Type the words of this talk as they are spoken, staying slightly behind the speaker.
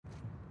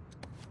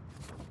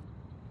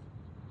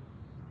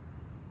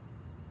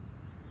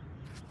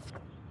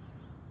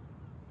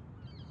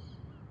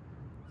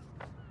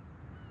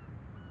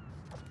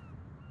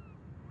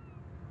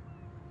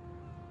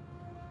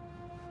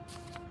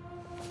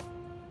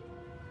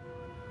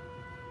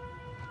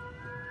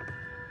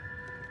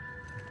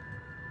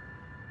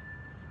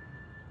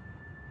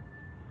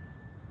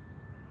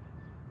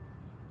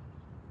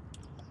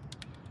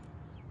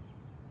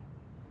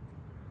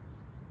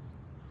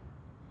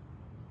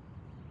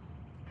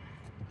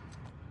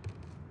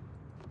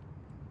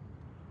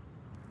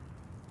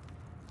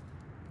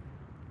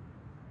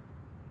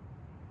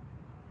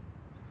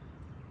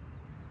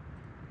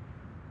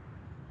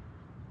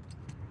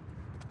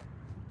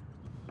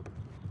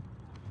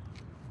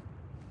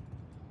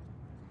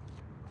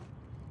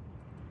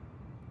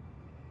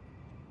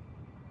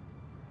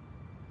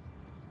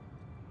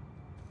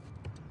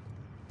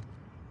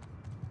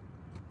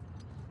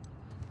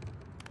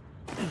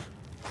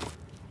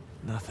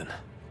Nothing.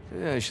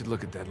 Yeah, I should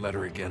look at that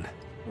letter again.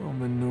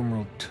 Roman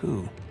numeral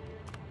 2.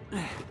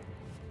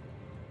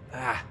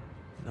 Ah,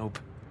 nope.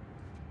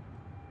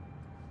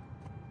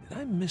 Did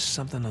I miss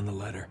something on the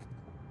letter?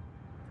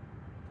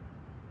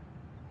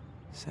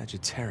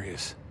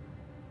 Sagittarius.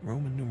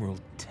 Roman numeral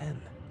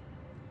 10.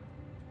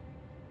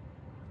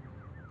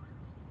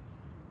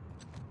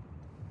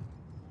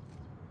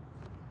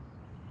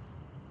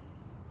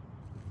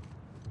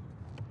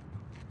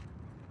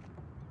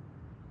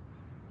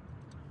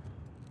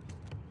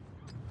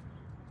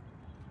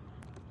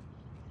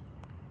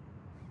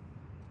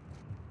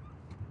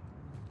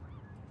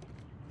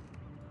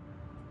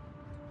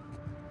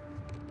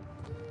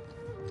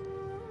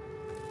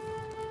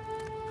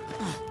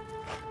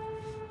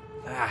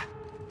 Ah,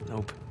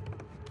 nope.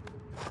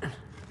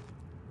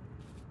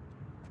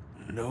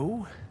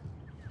 No?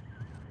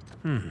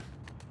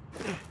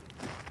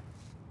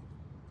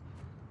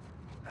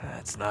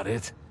 That's not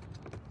it.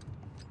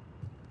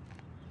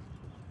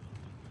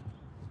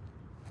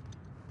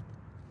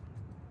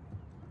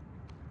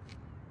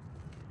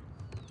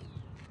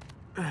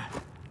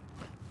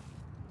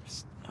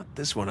 It's not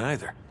this one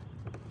either.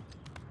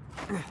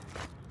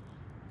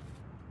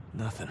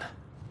 Nothing.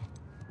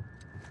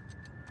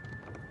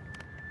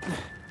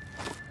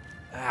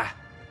 Ah,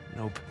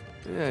 nope.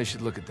 Yeah, I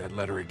should look at that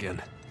letter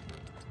again.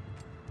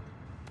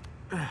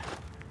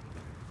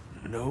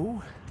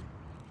 No?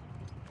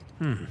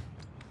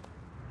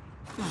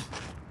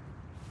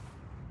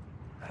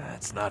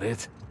 That's not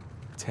it.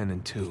 10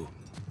 and 2.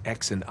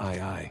 X and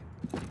II.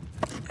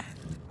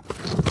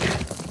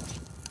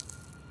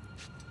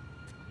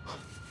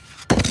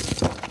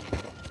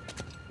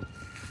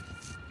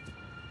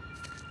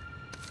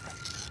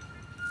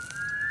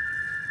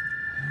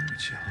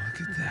 Would you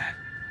look at that?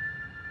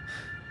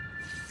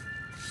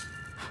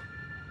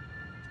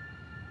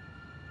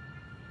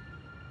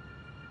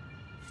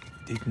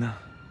 Digna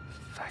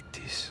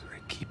factis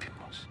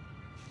recipimus.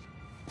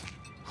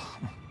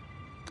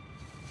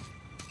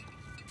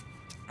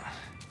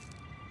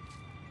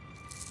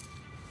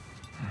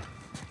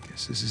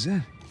 Guess this is it. All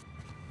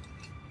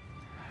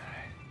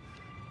right.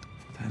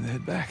 Time to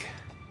head back.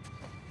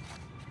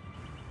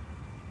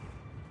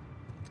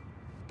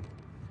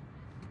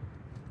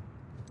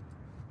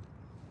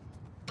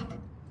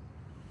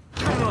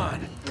 Come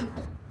on.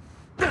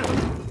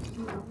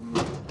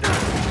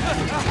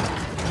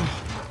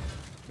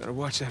 Gotta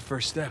watch that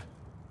first step.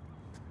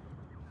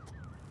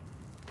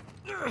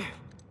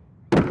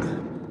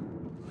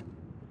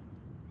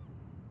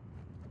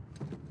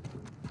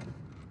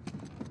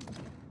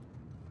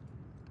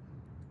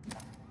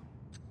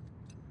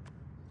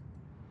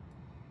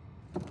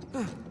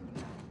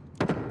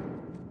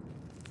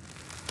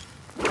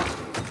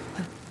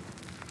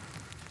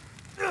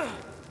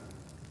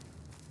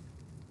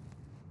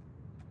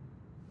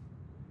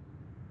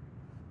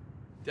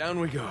 Down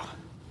we go.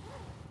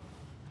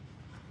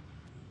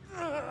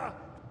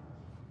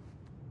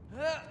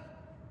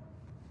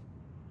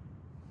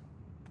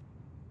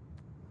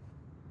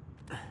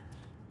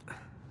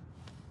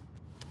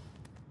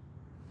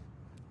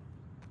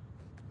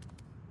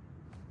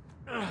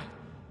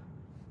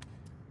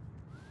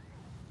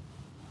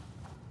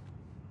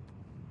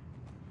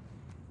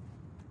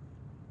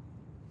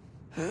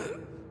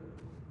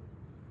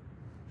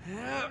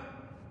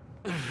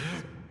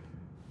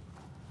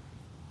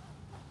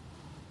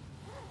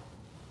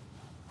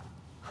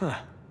 Huh.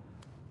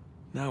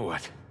 Now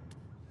what?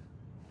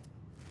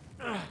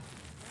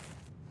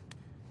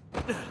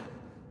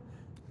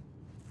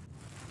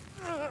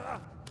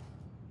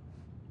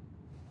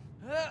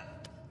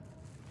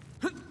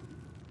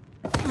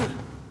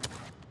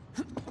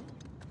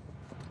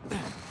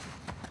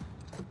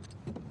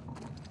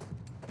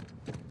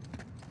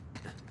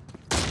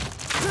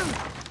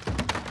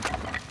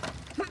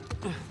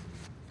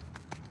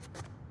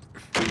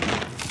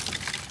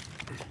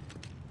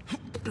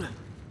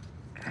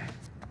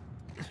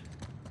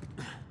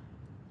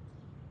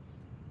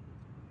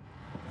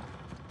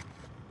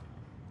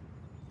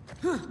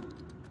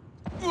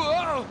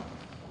 Whoa!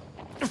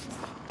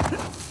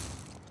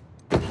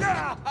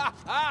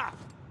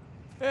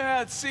 Yeah,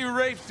 let's see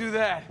Rafe do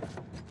that.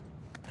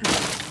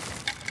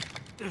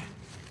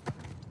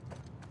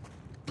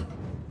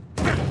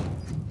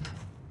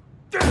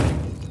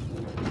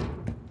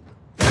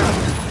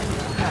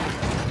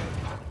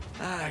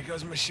 There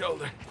goes my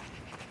shoulder.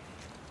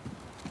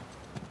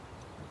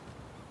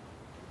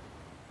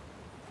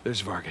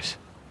 There's Vargas.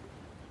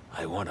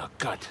 I want a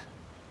cut.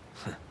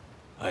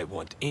 I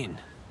want in.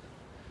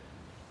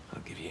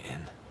 I'll give you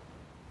in.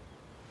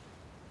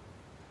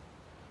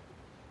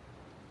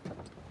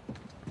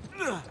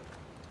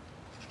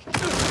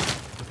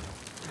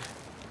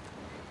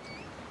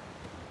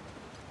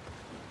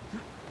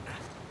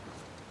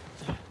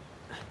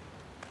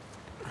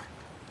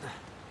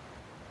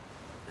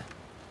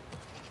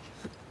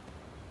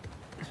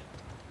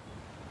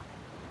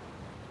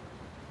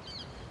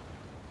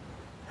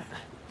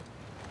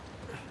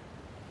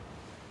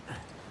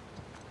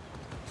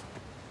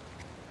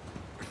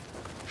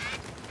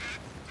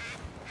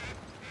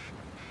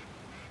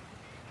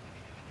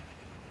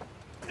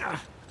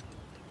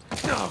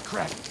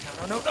 crap.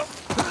 No.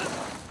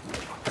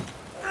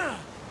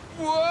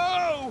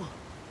 Whoa!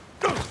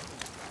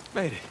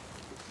 Made it.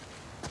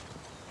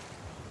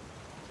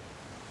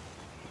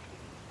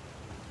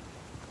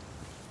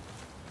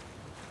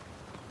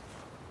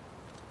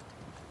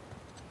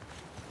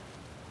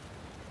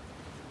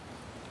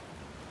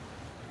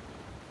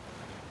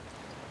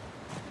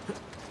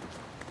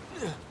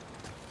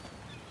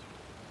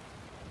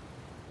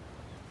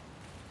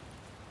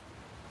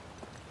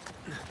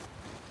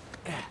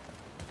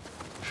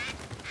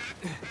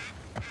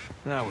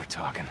 Now we're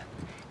talking.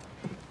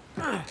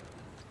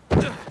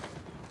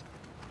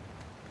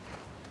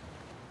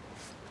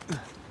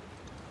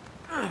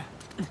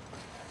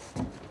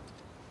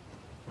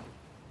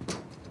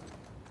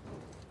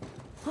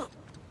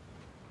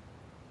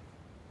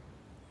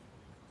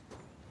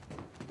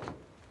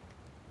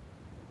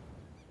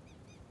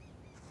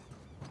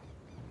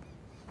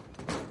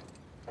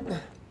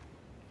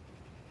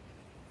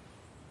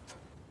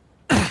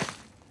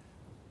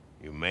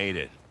 You made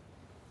it.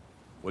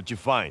 What'd you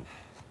find?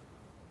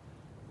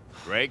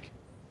 Greg?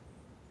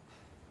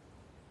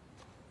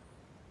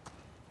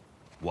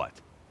 What?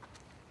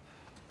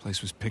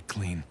 Place was picked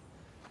clean.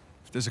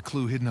 If there's a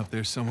clue hidden up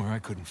there somewhere, I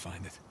couldn't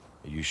find it.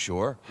 Are you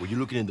sure? Were you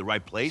looking in the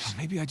right place?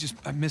 Maybe I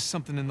missed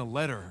something in the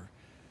letter.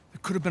 There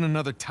could have been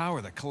another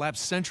tower that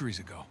collapsed centuries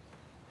ago.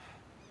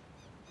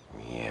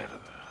 Mierda.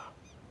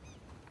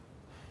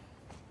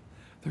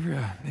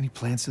 There any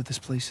plans to this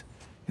place?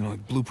 You know,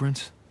 like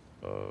blueprints?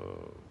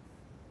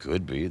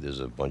 Could be.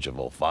 There's a bunch of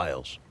old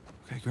files.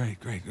 Okay,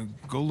 great.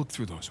 Go look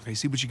through those, okay?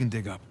 See what you can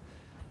dig up.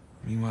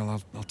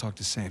 Meanwhile, I'll talk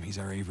to Sam. He's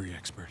our Avery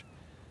expert.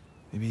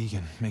 Maybe he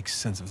can make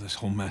sense of this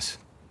whole mess.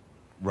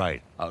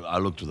 Right.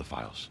 I'll look through the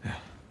files. Yeah.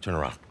 Turn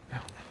around.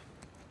 Yeah.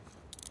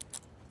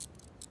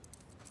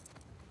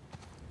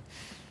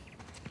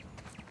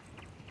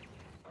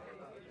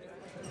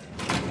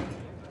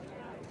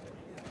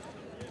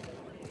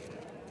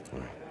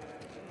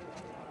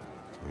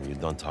 When you're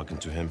done talking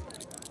to him,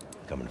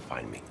 come and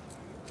find me.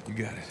 You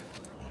got it.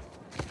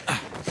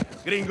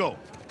 Gringo,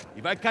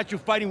 if I catch you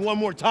fighting one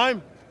more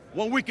time,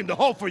 1 week in the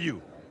hole for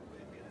you.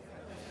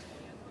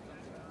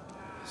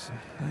 Some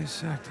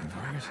nice acting,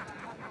 Vargas.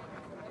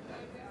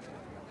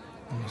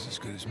 Almost as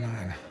good as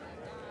mine.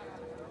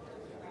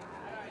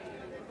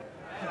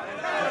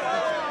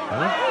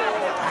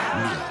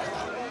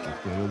 ¿Qué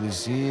puedo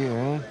decir,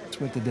 eh?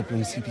 Suerte de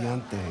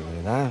principiante,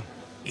 ¿verdad?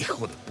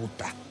 Hijo de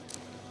puta.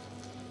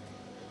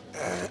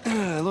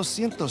 Lo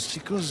siento,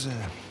 chicos.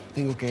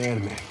 Tengo que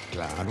irme.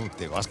 Claro,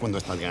 te vas cuando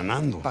estás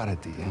ganando. Para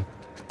ti, ¿eh?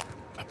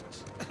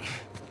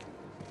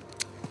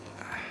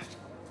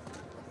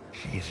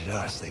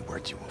 Jesus, they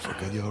worked you over.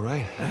 Good, you all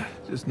right?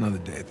 Just another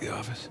day at the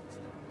office.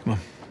 Come on.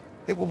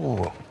 Hey,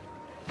 whoa.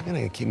 You're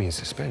gonna keep me in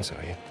suspense,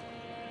 are you?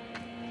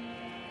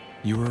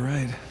 You were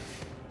right.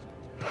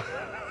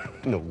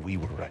 No, we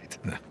were right.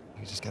 No.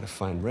 We just gotta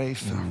find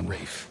Rafe and...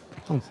 Rafe.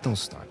 Don't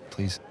start,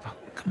 please. Oh,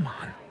 come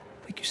on.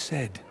 Like you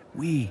said,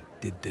 we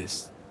did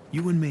this.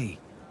 You and me.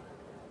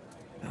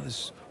 Now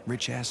this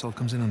rich asshole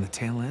comes in on the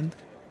tail end?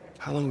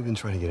 How long have we been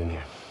trying to get in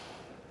here?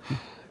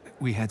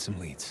 We had some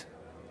leads.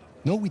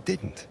 No, we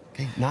didn't.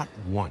 Okay, not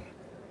one.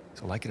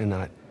 So like it or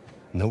not,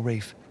 no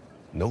Rafe,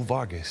 no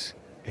Vargas,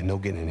 and no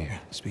getting in here.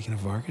 Speaking of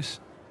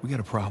Vargas, we got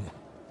a problem.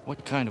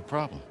 What kind of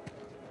problem?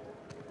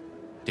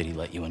 Did he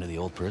let you into the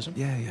old prison?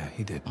 Yeah,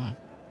 he did. All right.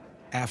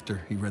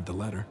 After he read the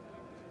letter.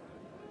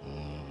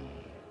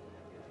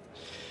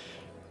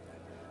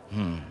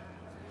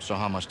 So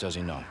how much does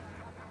he know?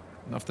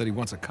 Enough that he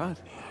wants a cut.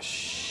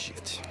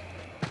 Shit.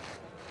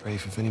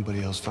 Rafe, if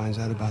anybody else finds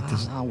out about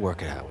this... I'll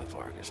work it out with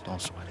Vargas.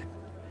 Don't sweat it.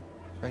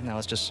 Right now,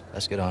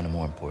 let's get on to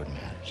more important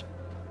matters.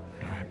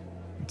 All right.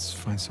 Let's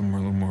find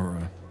somewhere a little more,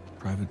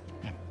 private.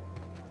 Yeah.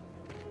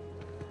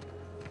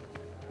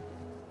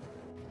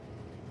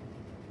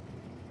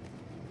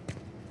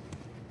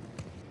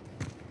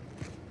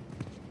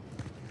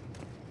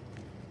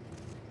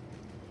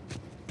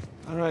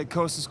 All right,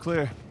 coast is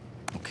clear.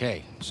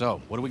 Okay,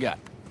 so what do we got?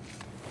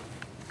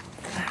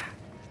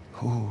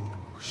 Oh,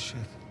 shit.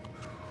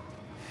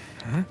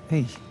 Huh?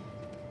 Hey,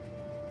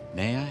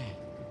 May I?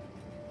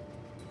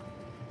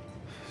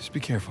 just be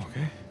careful,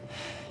 okay?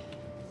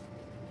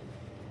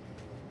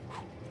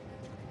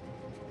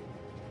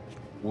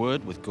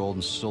 Wood with gold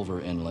and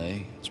silver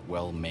inlay. It's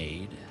well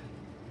made.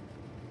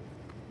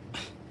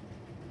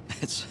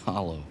 It's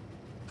hollow.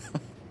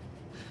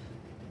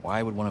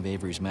 Why would one of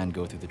Avery's men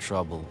go through the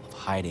trouble of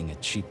hiding a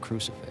cheap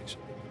crucifix?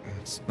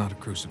 It's not a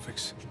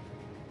crucifix.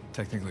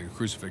 Technically, a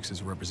crucifix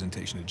is a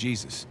representation of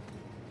Jesus.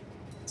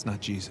 It's not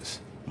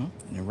Jesus. Well,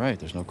 you're right.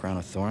 There's no crown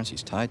of thorns.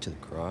 He's tied to the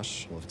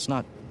cross. Well, if it's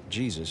not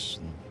Jesus,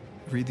 then...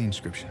 Read the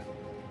inscription.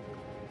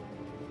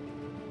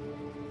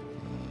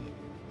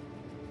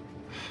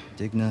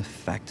 Digna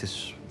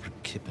factus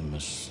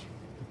recipimus.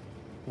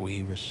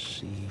 We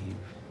receive...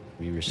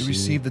 We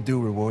receive the due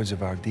rewards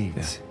of our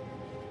deeds.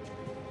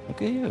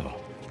 Look at you.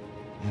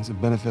 It's a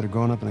benefit of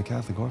growing up in a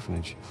Catholic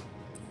orphanage.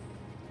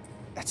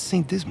 That's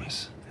St.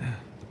 Dismas. Yeah,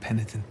 the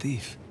penitent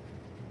thief.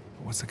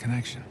 But what's the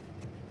connection?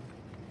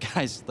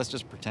 Guys, let's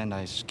just pretend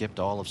I skipped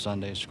all of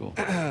Sunday school.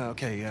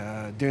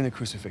 Okay, during the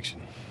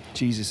crucifixion,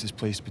 Jesus is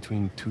placed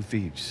between two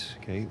thieves,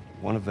 okay?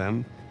 One of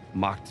them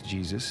mocked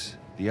Jesus.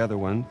 The other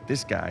one,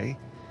 this guy,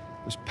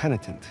 was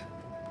penitent.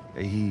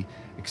 Okay? He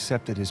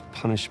accepted his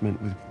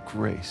punishment with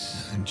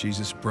grace. And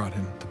Jesus brought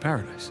him to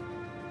paradise.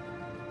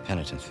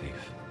 Penitent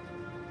thief.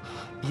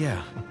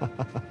 Yeah.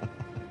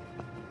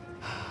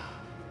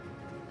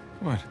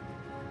 What?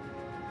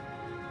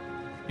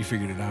 You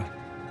figured it out?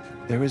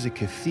 There is a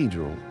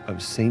cathedral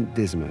of St.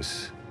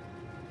 Dismas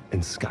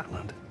in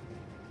Scotland.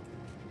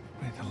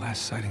 Wait, the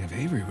last sighting of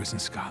Avery was in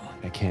Scotland.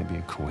 That can't be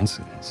a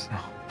coincidence. No.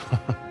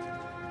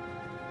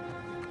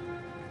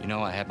 You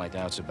know, I had my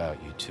doubts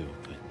about you too,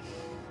 but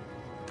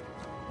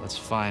let's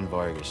find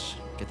Vargas.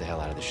 Get the hell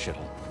out of this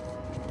shithole.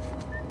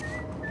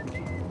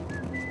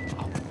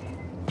 Oh.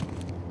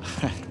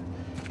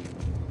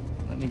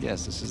 Let me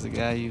guess, this is the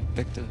guy you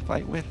picked a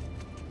fight with?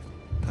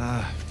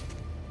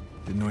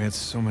 Didn't know he had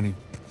so many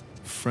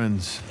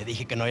friends. Te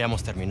dije que no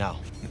hayamos terminado.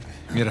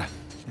 Mira,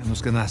 ya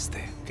nos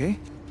ganaste, ¿ok?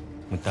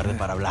 Muy tarde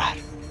para hablar.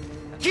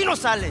 ¡Aquí no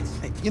sales!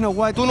 Hey, you know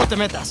what? Tú no te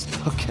metas.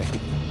 Okay.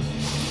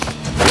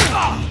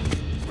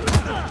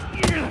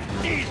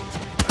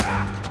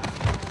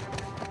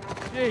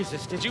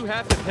 Jesus, did you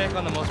have to pick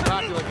on the most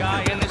popular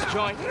guy in this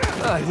joint?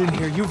 I didn't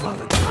hear you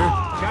volunteer.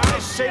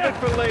 Guys, save it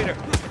for later.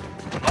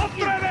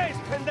 ¡Otra vez,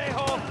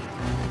 pendejo!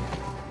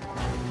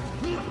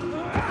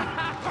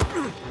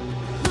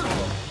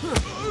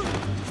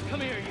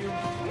 Come here, you.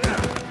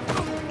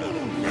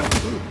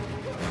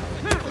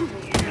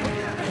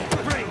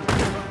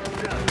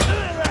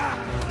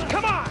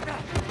 Come on!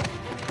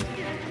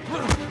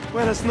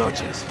 Buenas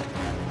noches.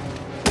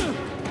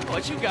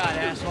 What you got,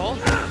 asshole?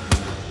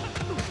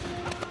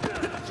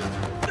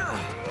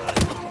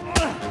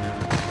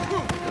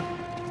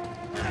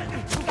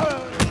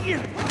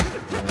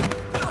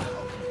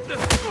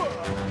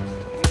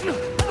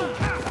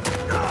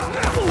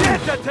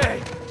 ¡Siéntate!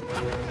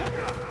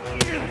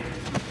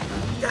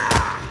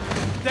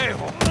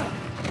 ¡Dejo!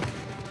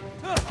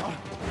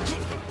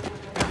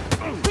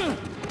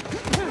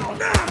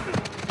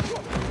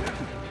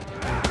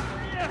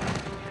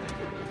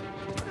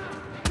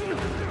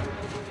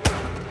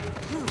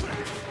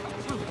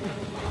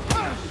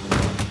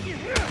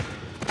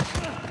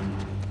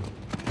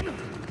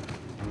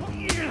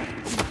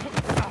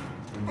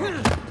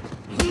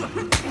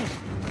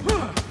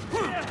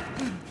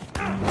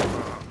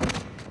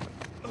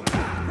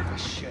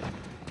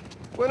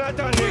 We're not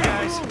done here,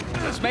 guys.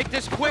 Let's make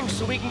this quick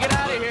so we can get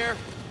out of here.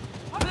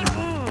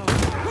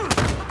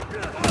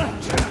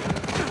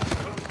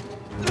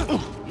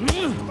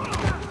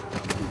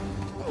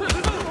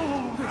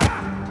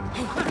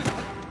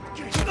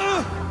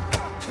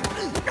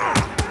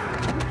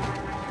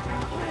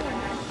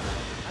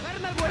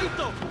 ¡Agarren al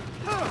güerito!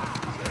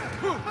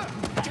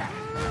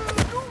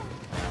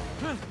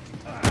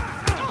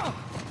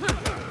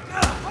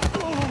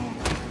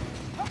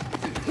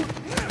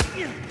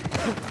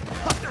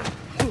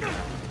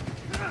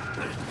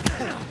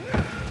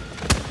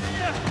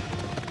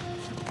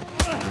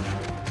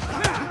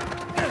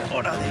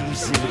 Hora de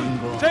irse,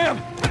 gringo.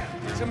 Sam!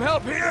 Some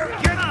help here!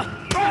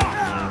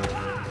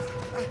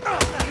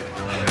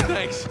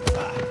 Thanks.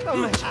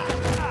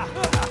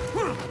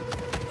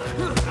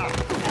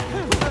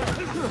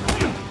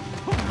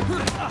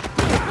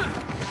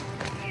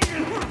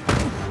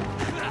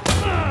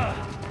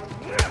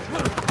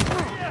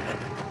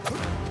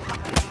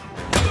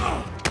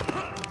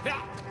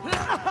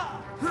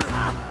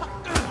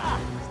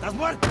 ¿Estás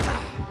muerto?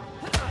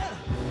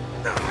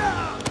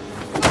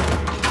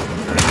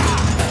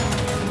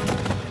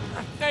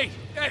 Hey,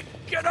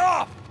 get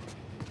off!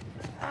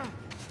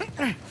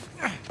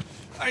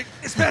 Ay,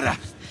 espera.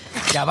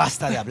 Ya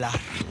basta de hablar.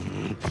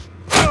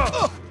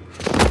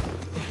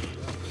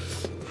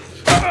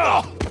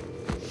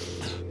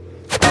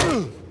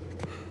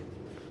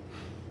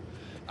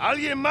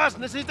 Alguien más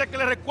necesita que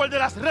le recuerde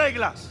las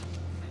reglas.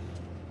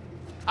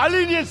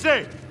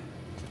 ¡Alíñense!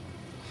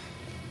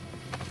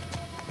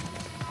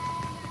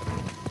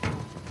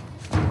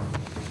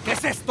 ¿Qué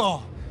es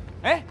esto?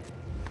 ¿Eh?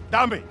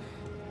 Dame.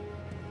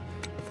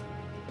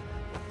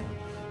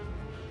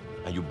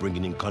 Are you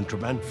bringing in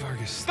contraband?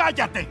 Vargas.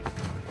 ¡Cállate!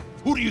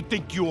 Who do you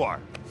think you are?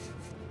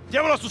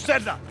 Llévalo a su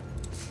celda.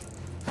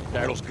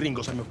 Trae a los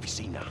gringos a mi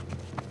oficina.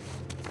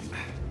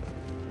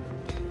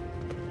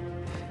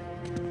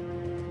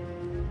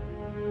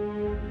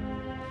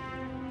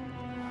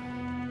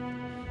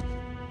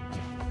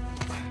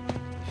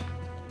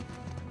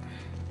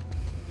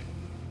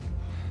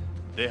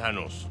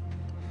 Déjanos.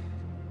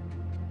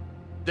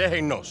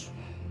 Déjennos.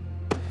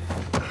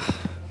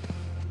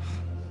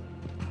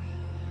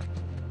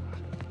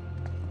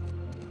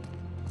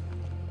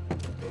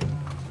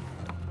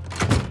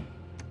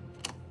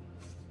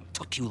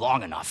 Took you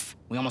long enough.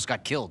 We almost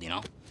got killed, you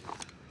know?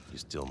 You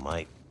still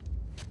might.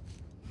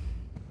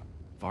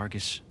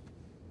 Vargas?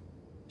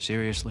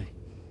 Seriously?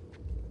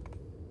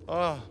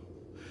 Oh,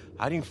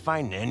 I didn't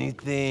find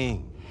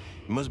anything.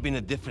 It must be in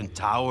a different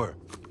tower.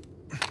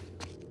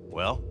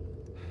 Well,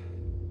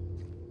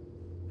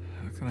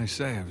 can I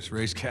say? I was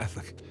raised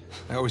Catholic.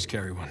 I always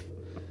carry one.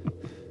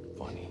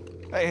 Funny.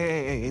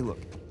 Hey, look.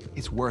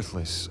 It's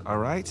worthless, all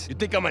right? You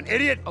think I'm an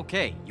idiot?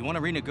 Okay, you want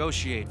to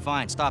renegotiate?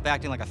 Fine. Stop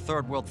acting like a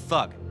third world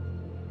thug.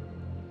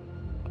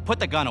 Put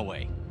the gun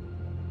away.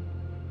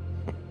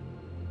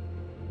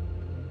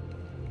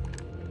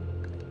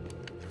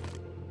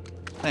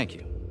 Thank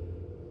you.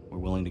 We're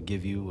willing to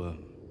give you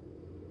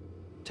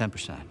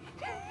 10%.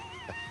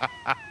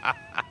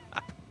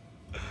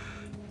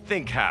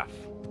 Think half.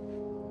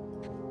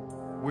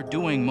 We're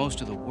doing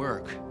most of the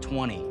work,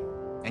 20,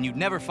 and you'd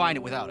never find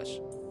it without us.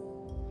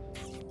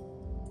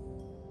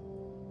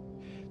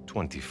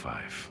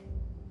 25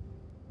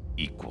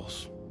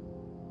 equals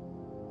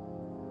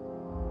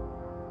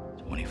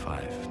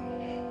 25.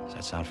 Does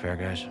that sound fair,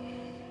 guys?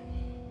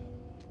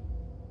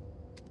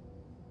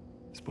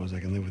 Suppose I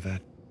can live with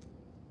that.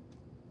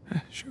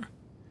 Sure.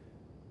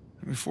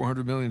 I mean,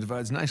 400 million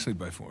divides nicely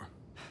by 4.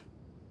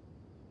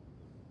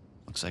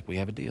 Looks like we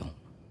have a deal.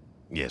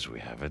 Yes,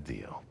 we have a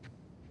deal.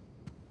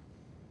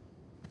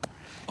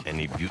 And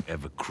if you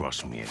ever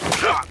cross me again...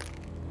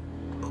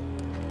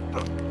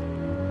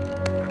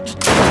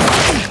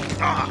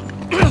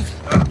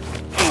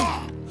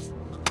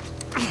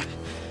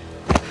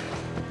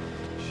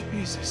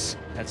 Jesus.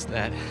 That's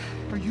that.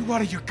 Are you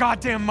out of your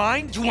goddamn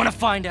mind? You want to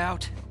find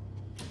out?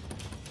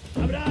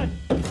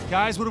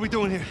 Guys, what are we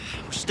doing here?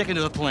 We're sticking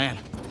to the plan.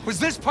 Was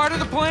this part of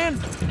the plan?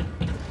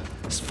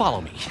 Just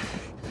follow me.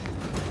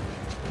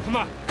 Come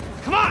on!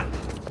 Come on!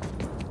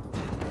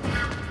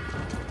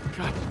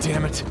 God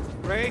damn it.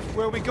 Rafe,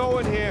 where are we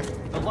going here?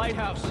 The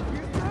lighthouse.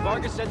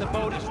 Vargas said the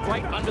boat is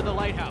right under the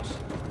lighthouse.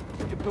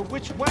 But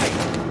which way?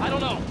 I don't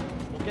know.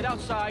 We'll get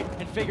outside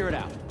and figure it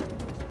out.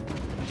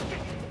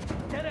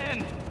 Get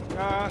in!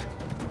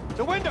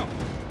 The window!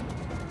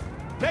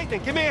 Nathan,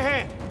 give me a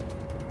hand!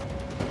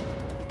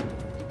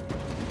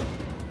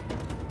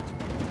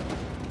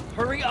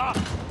 Hurry up!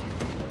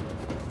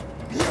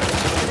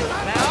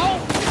 Now!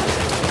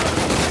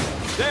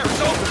 There,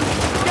 it's open.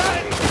 Got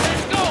it!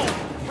 Let's go!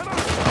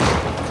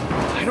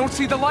 I don't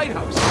see the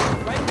lighthouse.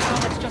 Right now,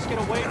 let's just get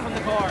away from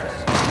the cars.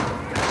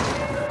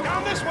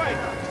 Down this way!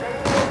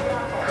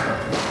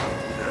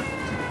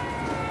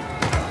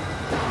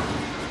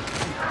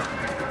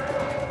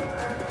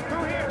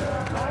 Through here!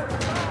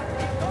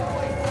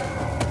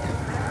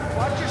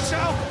 Watch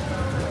yourself!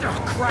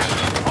 Oh, crap.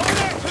 Over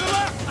there, to the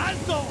left!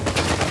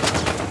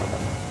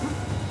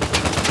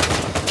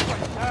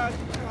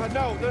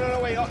 No,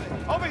 wait.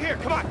 Over here,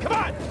 come on!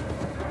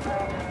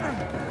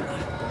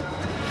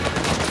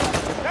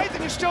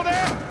 Nathan, you still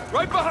there?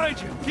 Right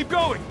behind you. Keep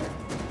going.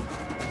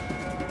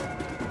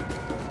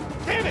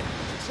 Damn it!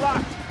 It's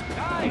locked.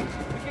 Guys,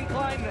 we can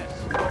climb this.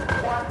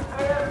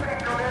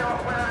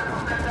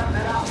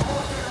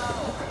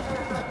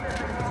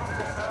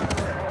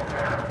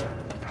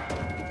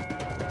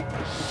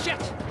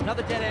 Shit!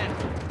 Another dead end.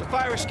 The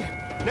fire escape.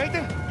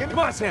 Nathan, give me... Come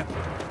on, Sam.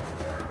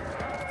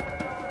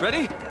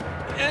 Ready?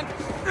 And...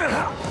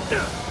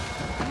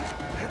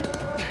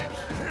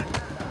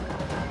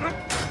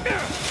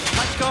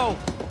 Let's go.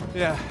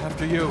 Yeah,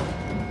 after you.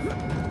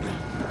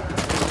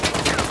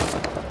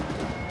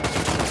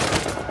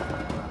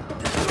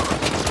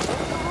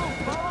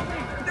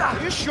 Are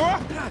you sure?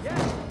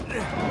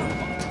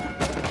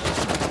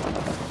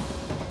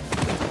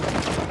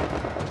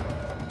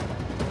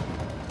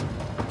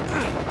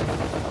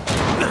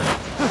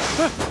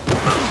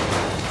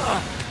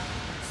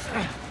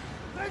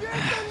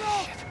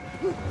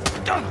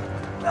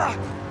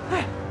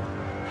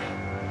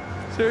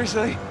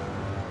 Seriously?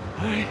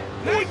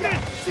 Nathan!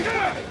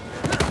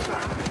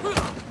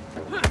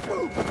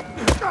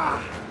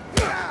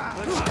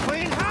 Let's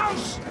clean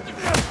house!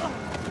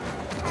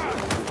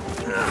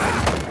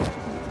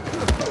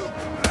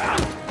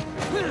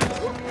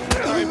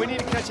 All right, we need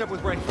to catch up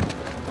with Ray.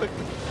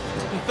 Quickly.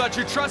 You thought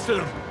you trusted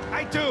him.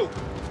 I do.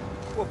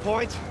 What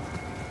point?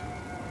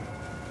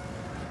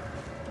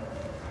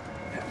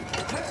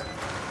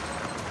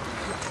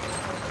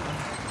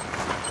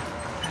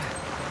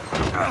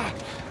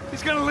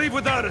 He's gonna leave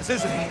without us,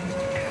 isn't he?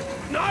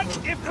 Not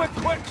if we're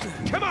quick.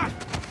 Come on,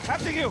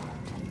 after you.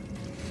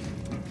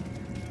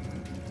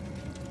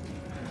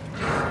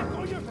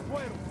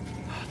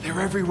 They're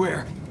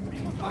everywhere.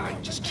 All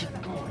right, just keep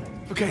going.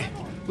 Okay,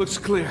 looks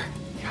clear.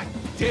 God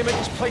damn it,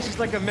 this place is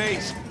like a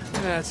maze.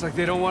 Yeah, it's like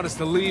they don't want us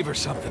to leave or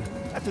something.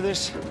 After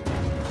this,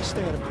 we'll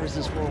stay out of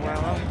prisons for a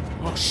while, huh?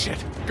 Oh,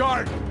 shit.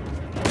 Guard!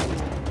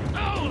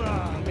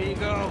 Hola,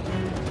 amigo.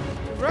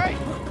 Ray,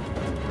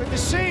 good to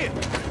see you.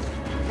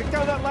 Pick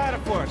down that ladder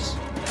for us.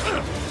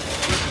 We're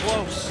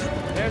close.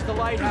 There's the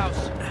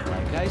lighthouse.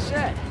 Like I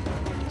said,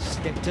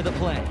 stick to the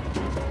plan.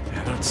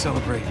 Yeah, don't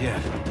celebrate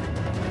yet.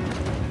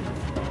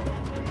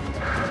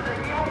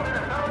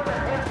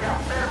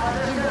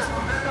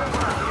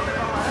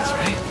 That's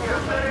right.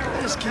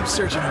 Just keep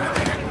searching over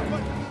there.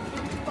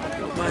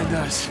 Don't mind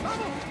us.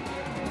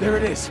 There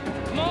it is.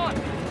 Come on!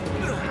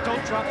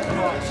 Don't drop the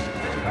cross.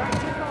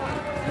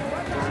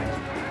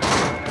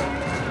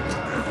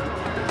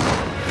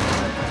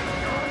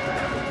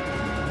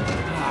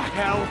 Ah,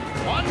 hell.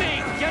 On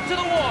me! Get to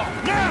the wall!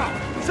 Now!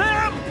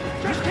 Sam!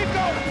 Just keep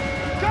going!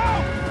 Go!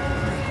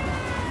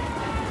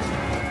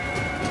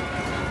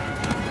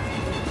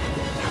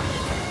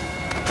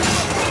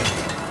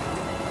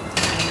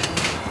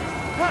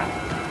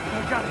 I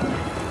got it.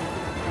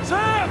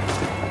 Sam!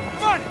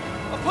 Come on!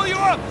 I'll pull you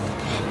up!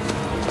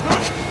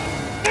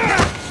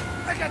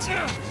 I got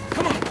you!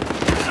 Come on!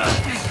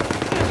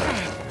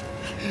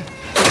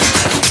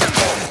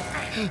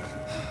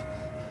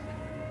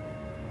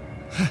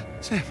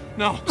 Sam,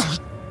 no.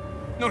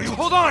 No, you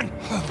hold on!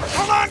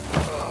 Hold on!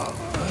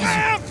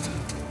 Sam!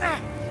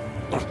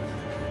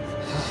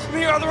 Give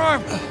me your other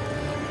arm!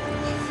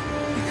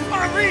 Come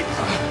on, reach!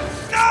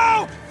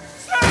 No!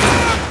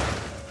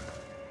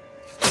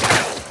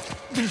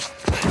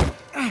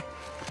 Sam!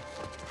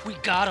 We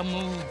gotta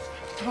move.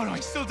 Oh, no,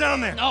 he's still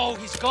down there. No,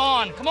 he's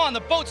gone. Come on, the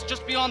boat's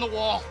just beyond the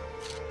wall.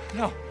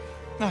 No,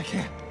 I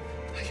can't.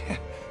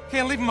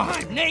 Can't leave him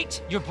behind.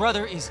 Nate, your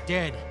brother is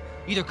dead.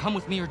 Either come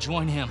with me or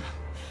join him.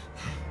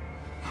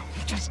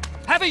 Just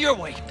have it your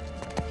way.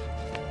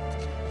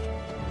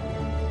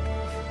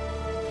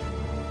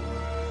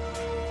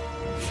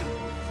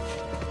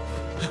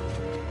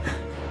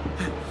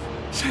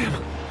 Sam!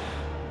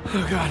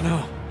 Oh, God,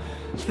 no.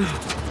 No.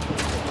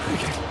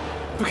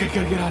 Okay,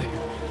 gotta get out of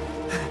here.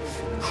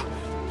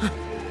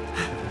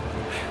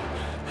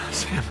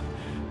 Sam.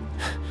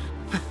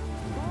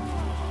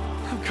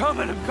 I'm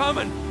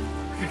coming.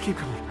 Okay, keep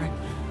going, right?